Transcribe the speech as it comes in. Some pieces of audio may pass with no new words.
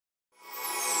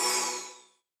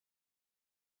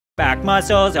Back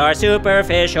muscles are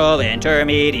superficial,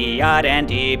 intermediate, and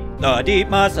deep. The deep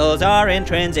muscles are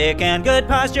intrinsic and good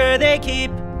posture they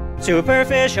keep.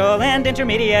 Superficial and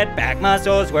intermediate back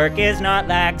muscles work is not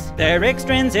lax. They're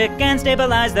extrinsic and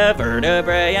stabilize the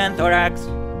vertebrae and thorax.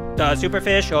 The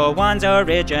superficial ones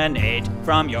originate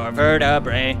from your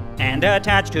vertebrae and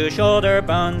attach to shoulder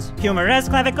bones, humerus,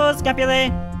 clavicle,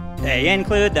 scapulae. They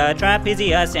include the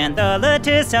trapezius and the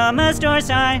latissimus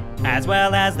dorsi, as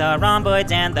well as the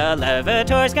rhomboids and the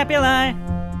levator scapulae.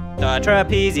 The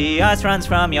trapezius runs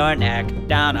from your neck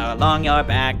down along your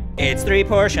back. Its three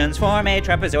portions form a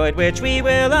trapezoid, which we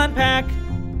will unpack.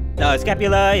 The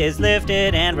scapula is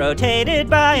lifted and rotated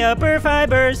by upper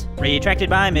fibers, retracted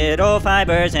by middle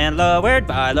fibers, and lowered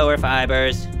by lower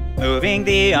fibers. Moving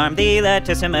the arm, the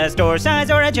latissimus dorsi's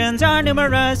origins are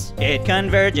numerous. It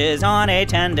converges on a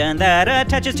tendon that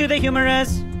attaches to the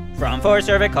humerus. From four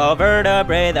cervical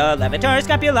vertebrae, the levator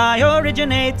scapulae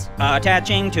originates,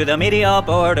 attaching to the medial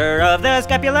border of the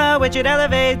scapula, which it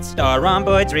elevates. The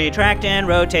rhomboids retract and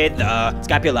rotate the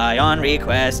scapulae on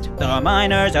request. The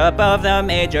minors above the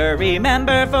major,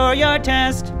 remember for your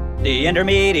test. The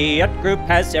intermediate group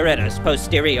has serratus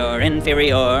posterior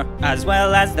inferior, as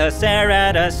well as the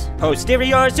serratus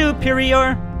posterior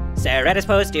superior. Serratus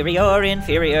posterior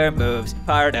inferior moves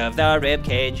part of the rib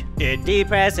cage. It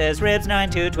depresses ribs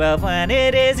 9 to 12 when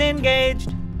it is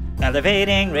engaged.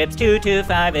 Elevating ribs 2 to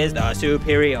 5 is the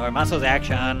superior muscle's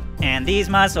action, and these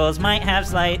muscles might have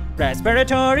slight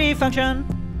respiratory function.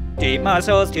 Deep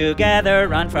muscles together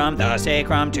run from the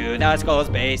sacrum to the skull's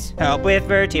base, help with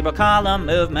vertebral column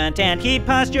movement and keep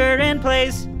posture in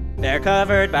place. They're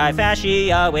covered by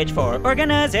fascia, which for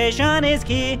organization is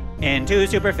key, into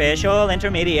superficial,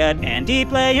 intermediate, and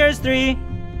deep layers 3.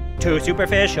 Two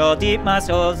superficial deep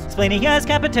muscles, splenius,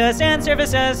 capitis, and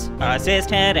cervicis, assist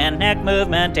head and neck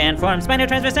movement and form spina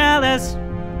transversalis.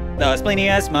 The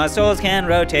splenius muscles can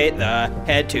rotate the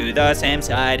head to the same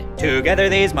side. Together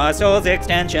these muscles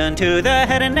extension to the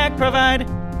head and neck provide.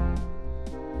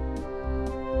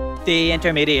 The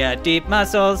intermediate deep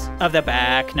muscles of the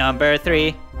back, number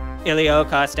 3.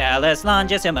 Iliocostalis,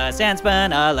 longissimus, and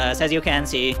spinalis, as you can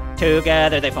see.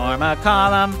 Together they form a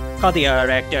column called the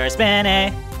erector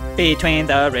spinae, between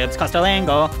the ribs costal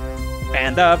angle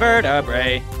and the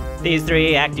vertebrae. These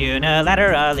three act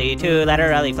unilaterally to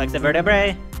laterally flex the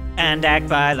vertebrae, and act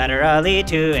bilaterally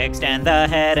to extend the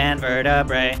head and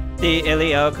vertebrae. The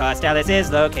iliocostalis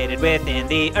is located within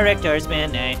the erector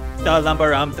spinae. The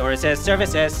lumborum, thoracis,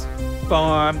 cervicis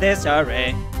form this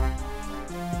array.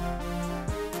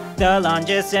 The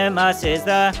longissimus is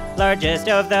the largest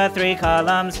of the three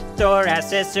columns.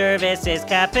 Thoracis, cervicis,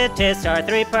 capitis are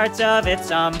three parts of its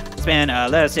sum.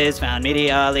 Spinalis is found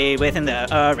medially within the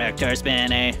erector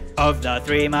spinae. Of the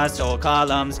three muscle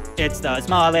columns, it's the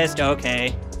smallest,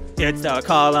 okay. It's the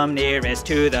column nearest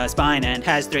to the spine and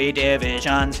has three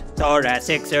divisions.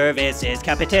 Thoracic, cervicis,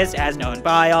 capitis, as known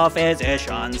by all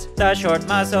physicians. The short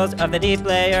muscles of the deep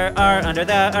layer are under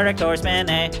the erector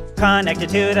spinae, connected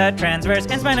to the transverse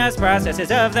and spinous processes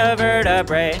of the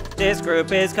vertebrae. This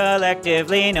group is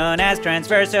collectively known as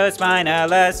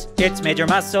transversospinalis. Its major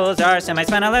muscles are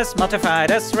semispinalis,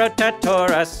 multifidus,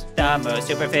 rotatorus. The most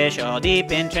superficial,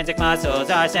 deep intrinsic muscles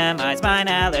are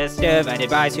semispinalis, divided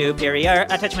by superior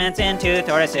attachments into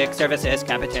thoracic, cervicis,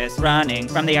 capitis, running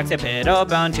from the occipital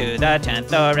bone to the 10th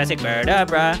thoracic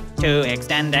vertebra, to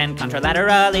extend and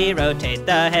contralaterally rotate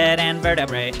the head and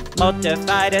vertebrae.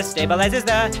 Multifidus stabilizes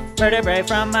the vertebrae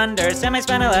from under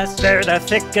semispinalis. They're the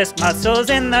thickest muscles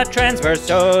in the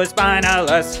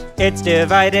transversospinalis. It's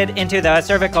divided into the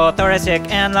cervical, thoracic,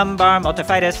 and lumbar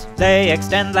multifidus. They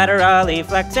extend laterally,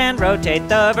 flex, and rotate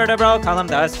the vertebral column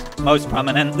thus. Most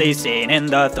prominently seen in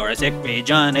the thoracic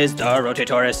region is the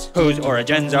rotatorus, whose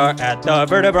origins are at the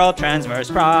vertebral transverse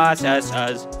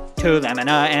processes. Two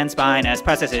lamina and spinous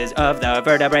processes of the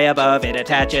vertebrae above it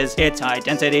attaches. Its high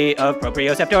density of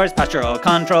proprioceptors, postural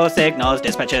control signals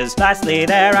dispatches. Lastly,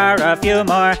 there are a few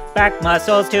more back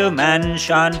muscles to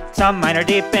mention. Some minor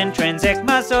deep intrinsic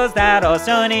muscles that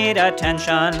also need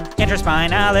attention.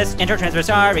 Interspinalis,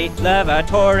 intertransversarii,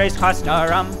 levatoris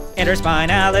costarum.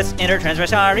 Interspinalis,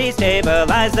 intertransversarii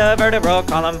stabilize the vertebral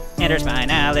column.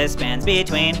 Interspinalis spans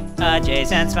between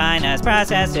adjacent spinous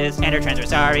processes.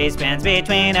 Intertransversarii spans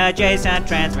between adjacent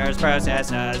transverse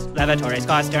processes. Levatoris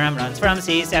costarum runs from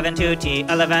C7 to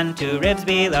T11 to ribs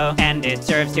below, and it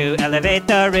serves to elevate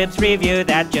the ribs. Review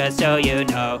that just so you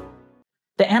know.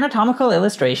 The anatomical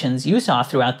illustrations you saw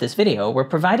throughout this video were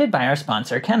provided by our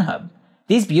sponsor KenHub.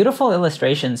 These beautiful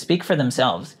illustrations speak for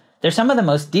themselves. They're some of the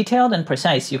most detailed and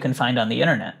precise you can find on the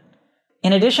internet.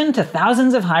 In addition to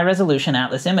thousands of high-resolution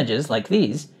Atlas images like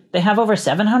these, they have over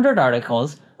 700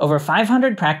 articles, over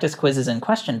 500 practice quizzes and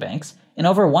question banks, and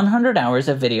over 100 hours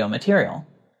of video material.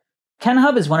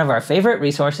 KenHub is one of our favorite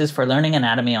resources for learning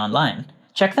anatomy online.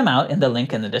 Check them out in the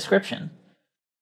link in the description.